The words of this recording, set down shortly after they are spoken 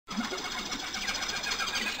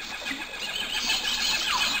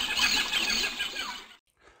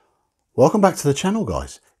Welcome back to the channel,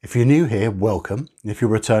 guys. If you're new here, welcome. If you're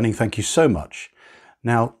returning, thank you so much.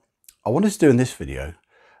 Now, I wanted to do in this video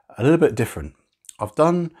a little bit different. I've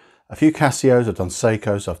done a few Casios, I've done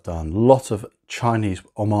Seikos, I've done lots of Chinese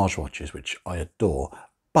homage watches, which I adore.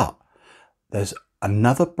 But there's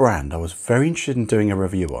another brand I was very interested in doing a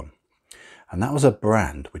review on. And that was a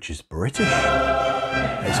brand which is British.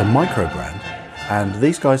 It's a micro brand. And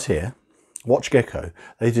these guys here, Watch Gecko,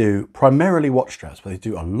 they do primarily watch straps, but they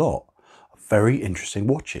do a lot of very interesting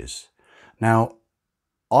watches. Now,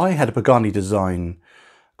 I had a Pagani Design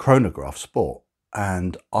chronograph sport,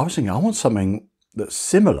 and I was thinking I want something that's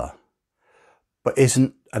similar, but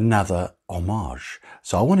isn't another homage.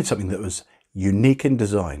 So I wanted something that was unique in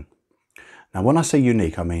design. Now, when I say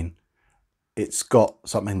unique, I mean it's got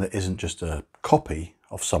something that isn't just a copy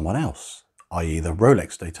of someone else, i.e. the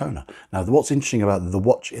Rolex Daytona. Now, what's interesting about the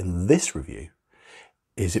watch in this review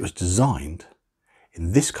is it was designed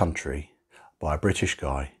in this country by a British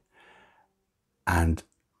guy, and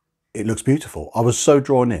it looks beautiful. I was so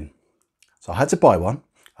drawn in. So I had to buy one,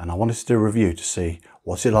 and I wanted to do a review to see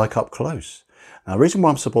what's it like up close. Now, the reason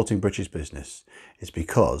why I'm supporting British business is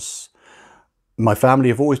because my family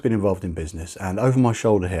have always been involved in business, and over my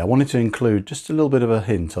shoulder here, I wanted to include just a little bit of a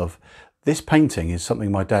hint of this painting is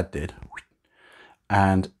something my dad did,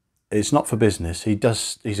 and it's not for business.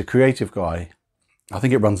 He's a creative guy. I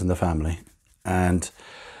think it runs in the family, and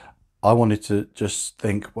I wanted to just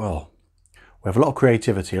think, well, we have a lot of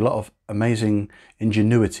creativity, a lot of amazing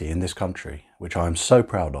ingenuity in this country, which I'm so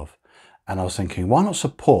proud of. And I was thinking, why not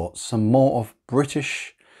support some more of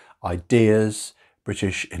British ideas,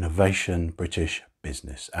 British innovation, British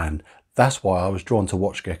business? And that's why I was drawn to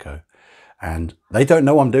Watch Gecko. And they don't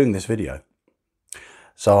know I'm doing this video.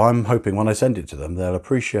 So I'm hoping when I send it to them, they'll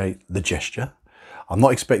appreciate the gesture. I'm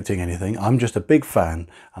not expecting anything. I'm just a big fan,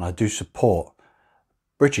 and I do support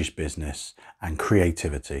British business and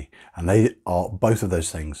creativity. And they are both of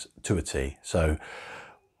those things to a T. So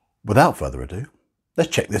without further ado,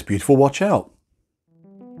 let's check this beautiful watch out.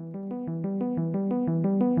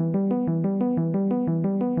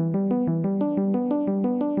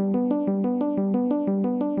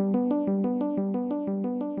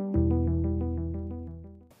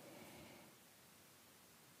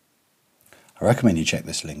 I recommend you check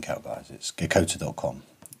this link out, guys. It's geckota.com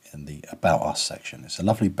in the About Us section. It's a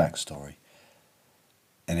lovely backstory,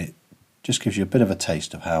 and it just gives you a bit of a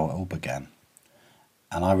taste of how it all began.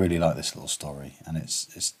 And I really like this little story, and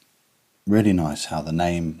it's really nice how the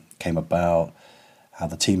name came about, how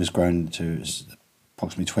the team has grown to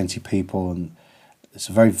approximately 20 people, and it's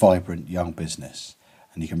a very vibrant young business,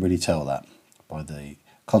 and you can really tell that by the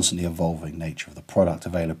constantly evolving nature of the product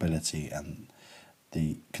availability and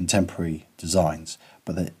the contemporary designs,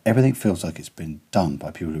 but that everything feels like it's been done by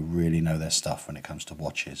people who really know their stuff when it comes to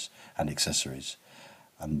watches and accessories.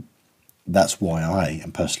 And that's why I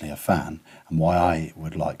am personally a fan, and why I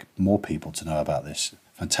would like more people to know about this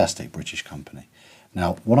fantastic British company.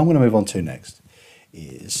 Now, what I'm going to move on to next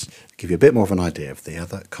is give you a bit more of an idea of the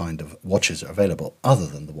other kind of watches that are available other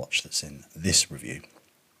than the watch that's in this review.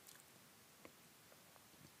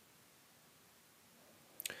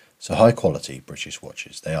 So high quality British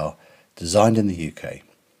watches. They are designed in the UK,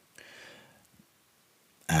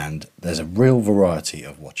 and there's a real variety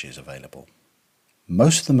of watches available.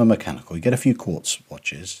 Most of them are mechanical. You get a few quartz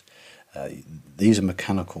watches. These are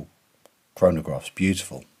mechanical chronographs,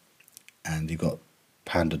 beautiful. And you've got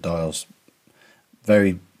panda dials,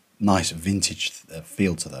 very nice vintage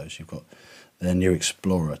feel to those. You've got the new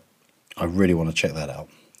Explorer. I really want to check that out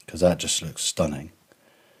because that just looks stunning.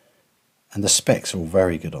 And the specs are all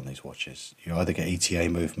very good on these watches. You either get ETA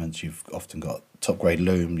movements, you've often got top grade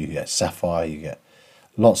lume, you get sapphire, you get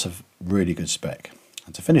lots of really good spec.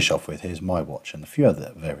 And to finish off with, here's my watch and a few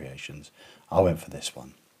other variations. I went for this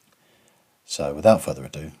one. So without further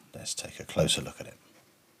ado, let's take a closer look at it.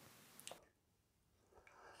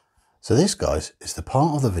 So this, guys, is the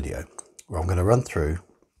part of the video where I'm going to run through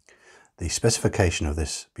the specification of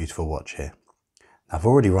this beautiful watch here. Now, I've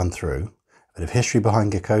already run through a bit of history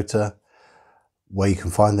behind Geckota, where you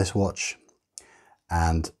can find this watch,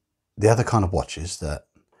 and the other kind of watches that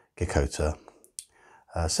Geckota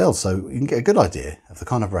sells. So you can get a good idea of the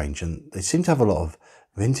kind of range, and they seem to have a lot of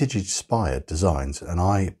vintage inspired designs, and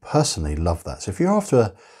I personally love that. So if you're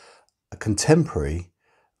after a contemporary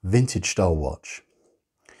vintage style watch,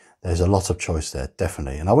 there's a lot of choice there,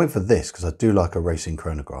 definitely. And I went for this because I do like a racing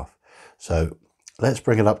chronograph. So let's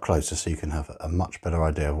bring it up closer so you can have a much better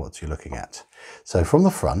idea of what you're looking at. So from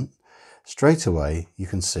the front, straight away, you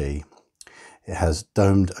can see it has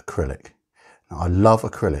domed acrylic. Now, I love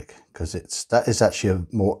acrylic because that is actually a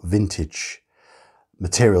more vintage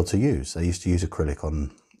material to use. They used to use acrylic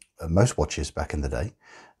on most watches back in the day.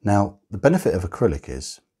 Now, the benefit of acrylic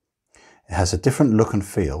is it has a different look and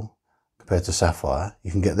feel compared to sapphire.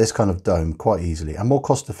 You can get this kind of dome quite easily and more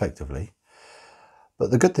cost effectively. But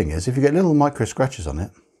the good thing is, if you get little micro scratches on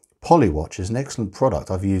it, Polywatch is an excellent product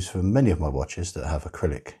I've used for many of my watches that have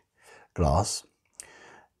acrylic glass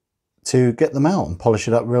to get them out and polish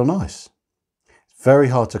it up real nice. It's very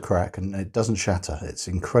hard to crack and it doesn't shatter. It's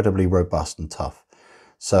incredibly robust and tough.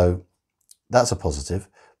 So that's a positive.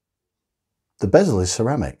 The bezel is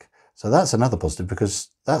ceramic. So that's another positive, because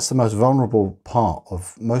that's the most vulnerable part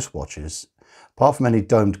of most watches. Apart from any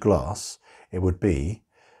domed glass, it would be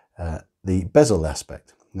the bezel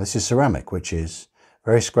aspect. And this is ceramic, which is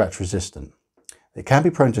very scratch resistant. It can be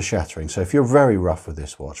prone to shattering. So if you're very rough with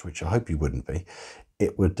this watch, which I hope you wouldn't be,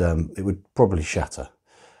 it would probably shatter.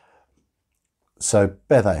 So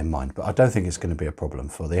bear that in mind, but I don't think it's going to be a problem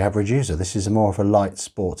for the average user. This is more of a light,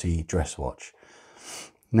 sporty dress watch.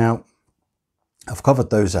 Now, I've covered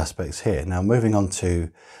those aspects here. Now, moving on to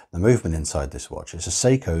the movement inside this watch. It's a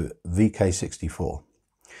Seiko VK64.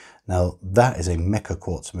 Now, that is a mecha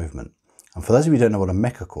quartz movement. And for those of you who don't know what a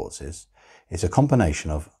mecha quartz is, it's a combination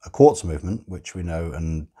of a quartz movement, which we know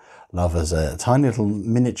and love as a tiny little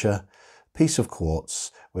miniature piece of quartz,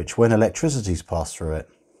 which when electricity is passed through it,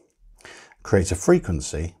 creates a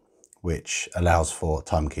frequency which allows for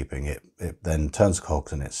timekeeping. It then turns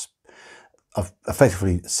cogs, and I've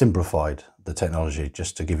effectively simplified the technology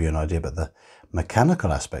just to give you an idea, but the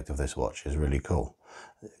mechanical aspect of this watch is really cool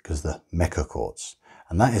because the mecha quartz,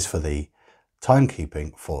 and that is for the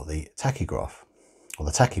timekeeping for the tachograph or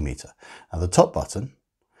the tachymeter. Now the top button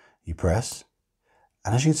you press,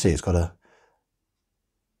 and as you can see, it's got a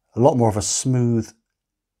lot more of a smooth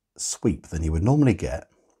sweep than you would normally get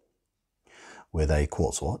with a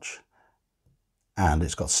quartz watch, and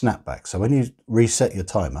it's got snapback. So when you reset your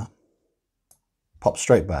timer, pop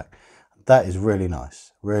straight back. That is really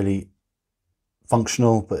nice, really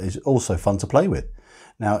functional, but is also fun to play with.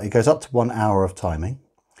 Now it goes up to 1 hour of timing,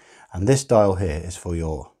 and this dial here is for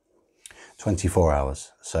your 24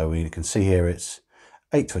 hours. So we can see here it's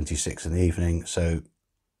 8:26 in the evening, so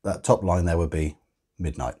that top line there would be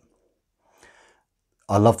midnight.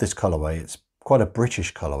 I love this colorway. It's quite a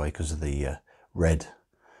British colorway because of the red,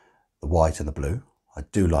 the white and the blue. I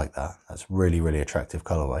do like that. That's really, really attractive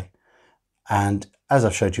colorway. And as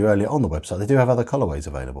I've showed you earlier on the website, they do have other colorways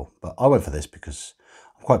available, but I went for this because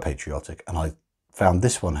I'm quite patriotic, and I found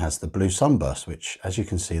this one has the blue sunburst, which, as you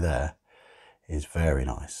can see there, is very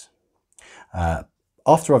nice.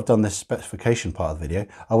 After I've done this specification part of the video,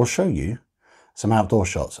 I will show you some outdoor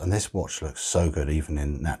shots, and this watch looks so good even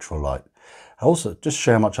in natural light. I also, just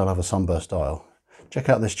show how much I love a sunburst dial, check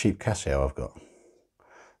out this cheap Casio I've got.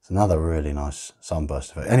 It's another really nice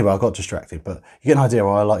sunburst effect. Anyway, I got distracted, but you get an idea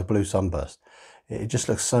why I like blue sunburst. It just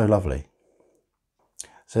looks so lovely.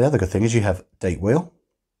 So the other good thing is you have date wheel.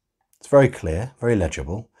 It's very clear, very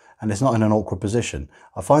legible, and it's not in an awkward position.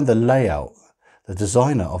 I find the layout, the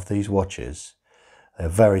designer of these watches, they're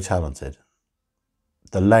very talented.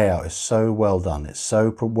 The layout is so well done. It's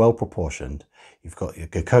so well proportioned. You've got your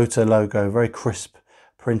Geckota logo, very crisp,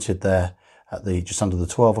 printed there at the just under the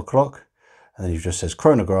 12 o'clock. And then it just says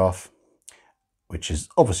chronograph, which is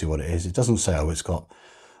obviously what it is. It doesn't say, oh, it's got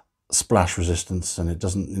splash resistance, and it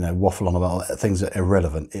doesn't, you know, waffle on about things that are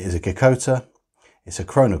irrelevant. It is a Geckota, it's a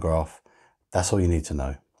chronograph. That's all you need to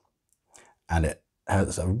know. And it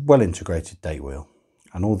has a well integrated date wheel,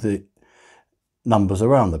 and all the numbers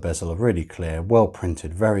around the bezel are really clear, well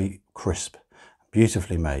printed, very crisp,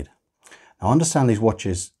 beautifully made. Now I understand these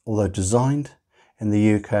watches, although designed in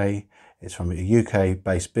the UK, it's from a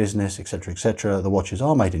UK-based business, etc., etc. The watches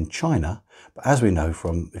are made in China, but as we know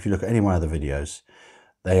from, if you look at any of my other videos,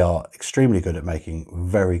 they are extremely good at making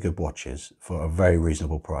very good watches for a very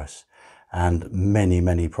reasonable price. And many,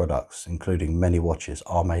 many products, including many watches,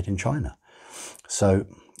 are made in China. So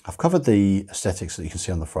I've covered the aesthetics that you can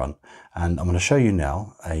see on the front, and I'm going to show you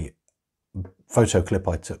now a photo clip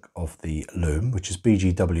I took of the lume, which is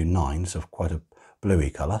BGW9, so quite a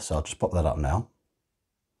bluey colour. So I'll just pop that up now.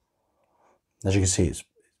 As you can see,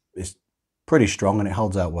 it's pretty strong and it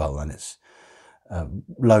holds out well, and it's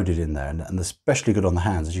loaded in there, and especially good on the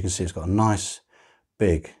hands. As you can see, it's got a nice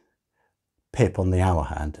big pip on the hour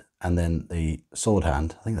hand, and then the sword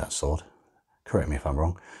hand, I think that's sword, correct me if I'm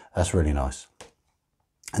wrong, that's really nice.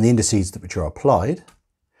 And the indices which are applied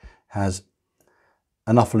has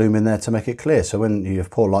enough lume in there to make it clear, so when you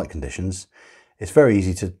have poor light conditions, it's very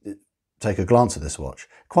easy to take a glance at this watch.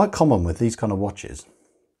 Quite common with these kind of watches,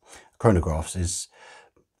 chronographs, is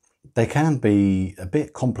they can be a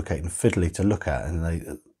bit complicated and fiddly to look at,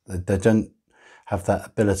 and they don't have that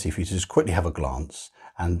ability for you to just quickly have a glance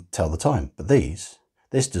and tell the time. But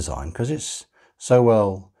this design, because it's so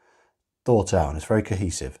well thought out and it's very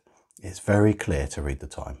cohesive, it's very clear to read the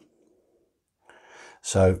time.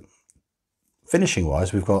 So finishing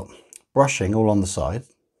wise, we've got brushing all on the side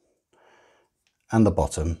and the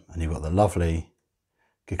bottom, and you've got the lovely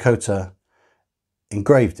Geckota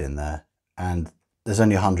engraved in there, and there's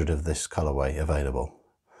only 100 of this colourway available.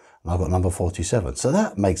 And I've got number 47, so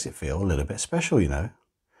that makes it feel a little bit special, you know.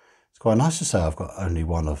 It's quite nice to say I've got only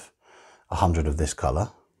one of 100 of this colour.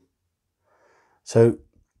 So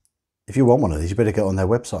if you want one of these, you better get on their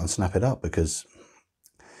website and snap it up, because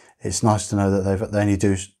it's nice to know that they only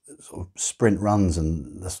do sort of sprint runs,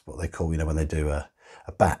 and that's what they call, you know, when they do a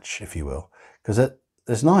batch, if you will. Because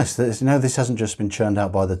it's nice that, you know, this hasn't just been churned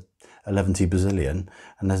out by the 11 bazillion,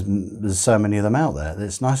 and there's so many of them out there.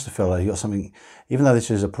 It's nice to feel like you've got something, even though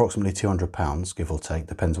this is approximately £200, give or take,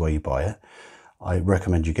 depends where you buy it. I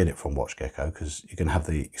recommend you get it from Gecko, because you can have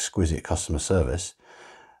the exquisite customer service.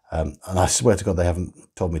 And I swear to God, they haven't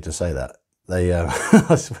told me to say that. They,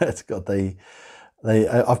 I swear to God,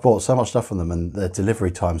 I've bought so much stuff from them, and their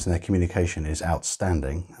delivery times and their communication is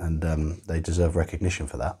outstanding, and they deserve recognition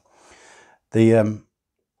for that.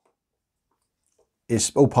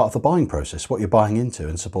 It's all part of the buying process, what you're buying into,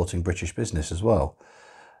 and supporting British business as well,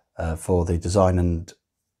 for the design and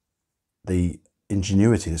the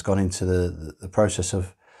ingenuity that's gone into the process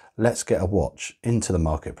of, let's get a watch into the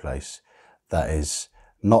marketplace that is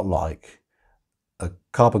not like a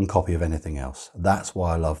carbon copy of anything else. That's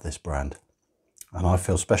why I love this brand, and I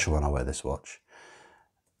feel special when I wear this watch.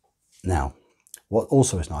 Now, what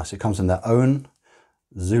also is nice, it comes in their own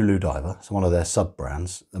Zulu diver, so one of their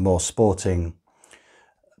sub-brands, the more sporting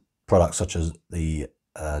products such as the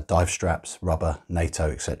dive straps, rubber,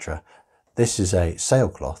 NATO, etc. This is a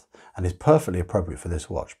sailcloth, and is perfectly appropriate for this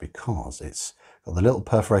watch because it's got the little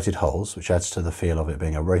perforated holes, which adds to the feel of it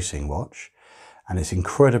being a racing watch, and it's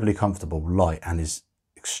incredibly comfortable, light, and is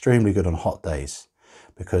extremely good on hot days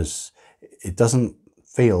because it doesn't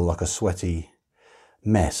feel like a sweaty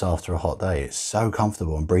mess after a hot day. It's so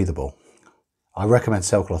comfortable and breathable. I recommend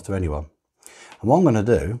sailcloth to anyone. And what I'm going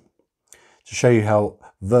to do to show you how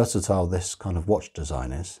versatile this kind of watch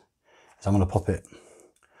design is I'm going to pop it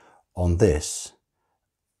on this,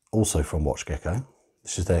 also from Gecko.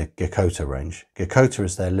 This is their Geckota range. Geckota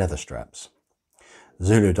is their leather straps.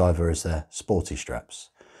 Zulu Diver is their sporty straps.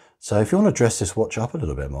 So if you want to dress this watch up a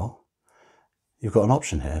little bit more, you've got an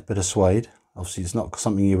option here, bit of suede. Obviously it's not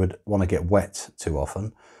something you would want to get wet too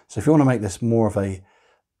often. So if you want to make this more of a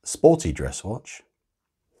sporty dress watch,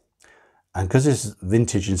 and because it's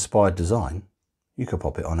vintage inspired design, you could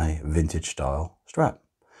pop it on a vintage style strap.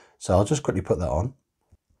 So I'll just quickly put that on.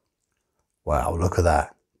 Wow, look at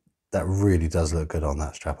that. That really does look good on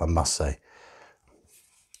that strap, I must say.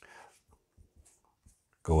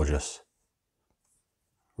 Gorgeous.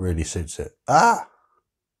 Really suits it. Ah!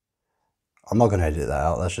 I'm not going to edit that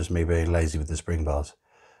out. That's just me being lazy with the spring bars.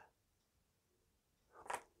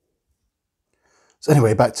 So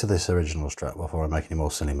anyway, back to this original strap before I make any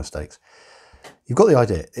more silly mistakes. You've got the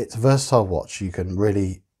idea. It's a versatile watch. You can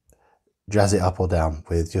really jazz it up or down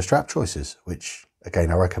with your strap choices, which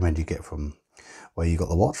again, I recommend you get from where you got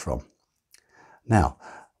the watch from. Now,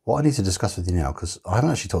 what I need to discuss with you now, because I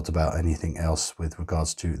haven't actually talked about anything else with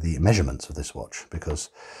regards to the measurements of this watch, because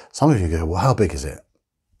some of you go, well, how big is it?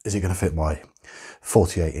 Is it going to fit my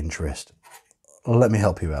 48-inch wrist? Well, let me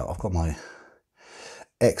help you out. I've got my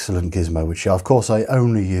excellent gizmo, which of course I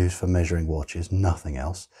only use for measuring watches, nothing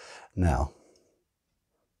else. Now,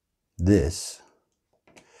 this,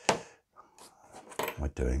 what am I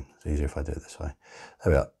doing? It's easier if I do it this way.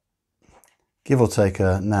 There we are. Give or take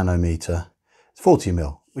a nanometer. It's 40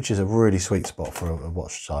 mil, which is a really sweet spot for a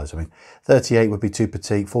watch size. I mean, 38 would be too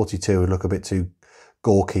petite, 42 would look a bit too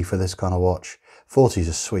gawky for this kind of watch. 40 is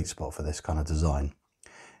a sweet spot for this kind of design.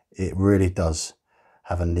 It really does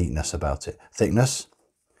have a neatness about it. Thickness,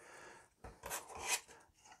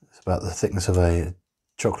 it's about the thickness of a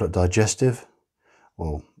chocolate digestive.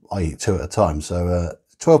 Well, I eat 2 at a time, so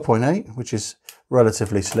 12.8, which is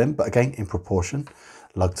relatively slim, but again, in proportion.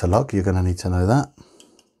 Lug to lug, you're going to need to know that.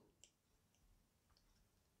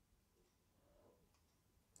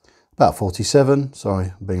 About 47,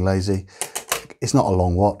 sorry, I'm being lazy. It's not a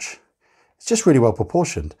long watch. It's just really well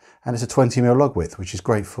proportioned, and it's a 20 mil lug width, which is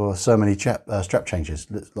great for so many strap changes,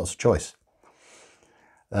 lots of choice.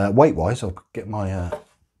 Weight wise, I'll get my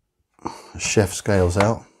chef scales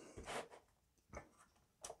out.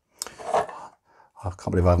 I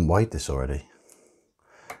can't believe I haven't weighed this already.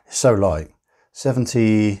 It's so light.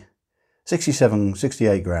 67,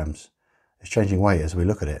 68 grams. It's changing weight as we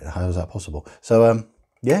look at it. How is that possible? So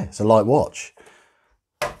yeah, it's a light watch.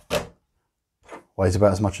 Weighs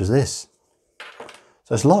about as much as this.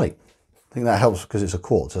 So it's light. I think that helps because it's a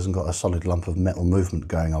quartz. It hasn't got a solid lump of metal movement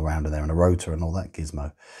going around in there and a rotor and all that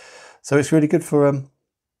gizmo. So it's really good for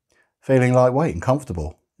feeling lightweight and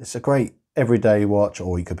comfortable. It's a great everyday watch,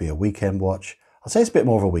 or it could be a weekend watch. I'd say it's a bit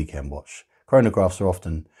more of a weekend watch. Chronographs are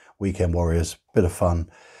often weekend warriors, bit of fun.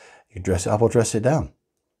 You can dress it up or dress it down.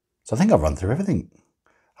 So I think I've run through everything.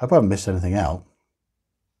 I hope I haven't missed anything out.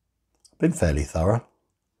 I've been fairly thorough.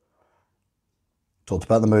 Talked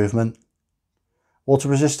about the movement. Water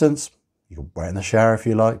resistance, you can wear it in the shower if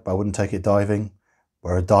you like, but I wouldn't take it diving.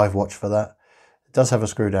 Wear a dive watch for that. It does have a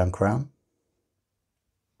screw down crown.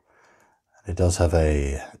 It does have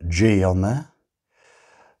a G on there.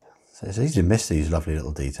 So it's easy to miss these lovely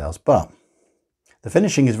little details, but the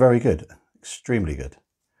finishing is very good, extremely good.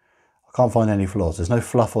 I can't find any flaws. There's no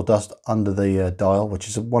fluff or dust under the dial, which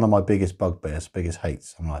is one of my biggest bugbears, biggest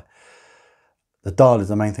hates. I'm like, the dial is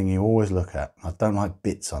the main thing you always look at. I don't like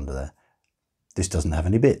bits under there. This doesn't have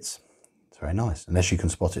any bits. It's very nice, unless you can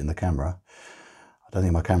spot it in the camera. I don't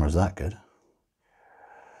think my camera's that good.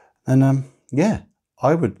 And yeah,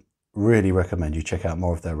 I would really recommend you check out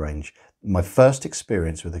more of their range. My first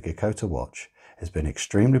experience with the Geckota watch has been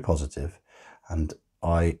extremely positive, and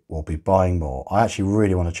I will be buying more. I actually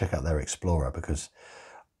really want to check out their Explorer because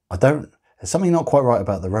there's something not quite right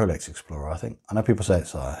about the Rolex Explorer. I know people say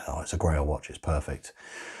it's a grail watch, it's perfect.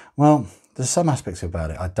 Well, there's some aspects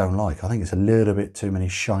about it I don't like. I think it's a little bit too many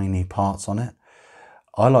shiny parts on it.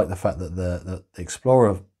 I like the fact that the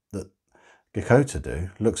Explorer that Geckota do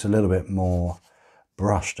looks a little bit more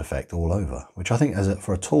brushed effect all over, which I think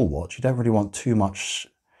for a tall watch, you don't really want too much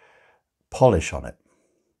polish on it.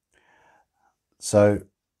 So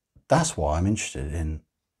that's why I'm interested in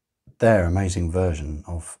their amazing version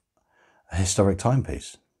of a historic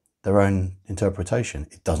timepiece, their own interpretation.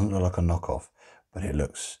 It doesn't look like a knockoff, but it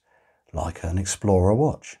looks like an Explorer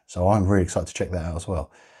watch. So I'm really excited to check that out as well.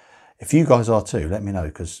 If you guys are too, let me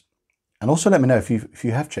know, and also let me know if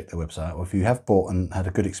you have checked their website or if you have bought and had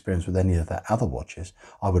a good experience with any of their other watches.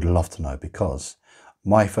 I would love to know, because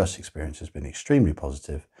my first experience has been extremely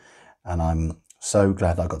positive, and I'm so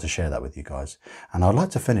glad I got to share that with you guys. And I'd like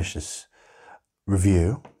to finish this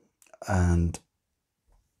review and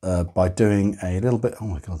by doing a little bit, oh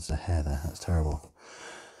my God, there's a hair there, that's terrible.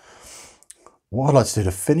 What I'd like to do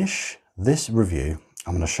to finish this review,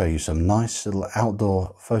 I'm going to show you some nice little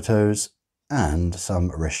outdoor photos and some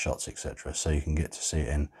wrist shots, etc. So you can get to see it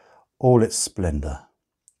in all its splendor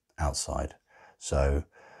outside. So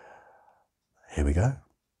here we go.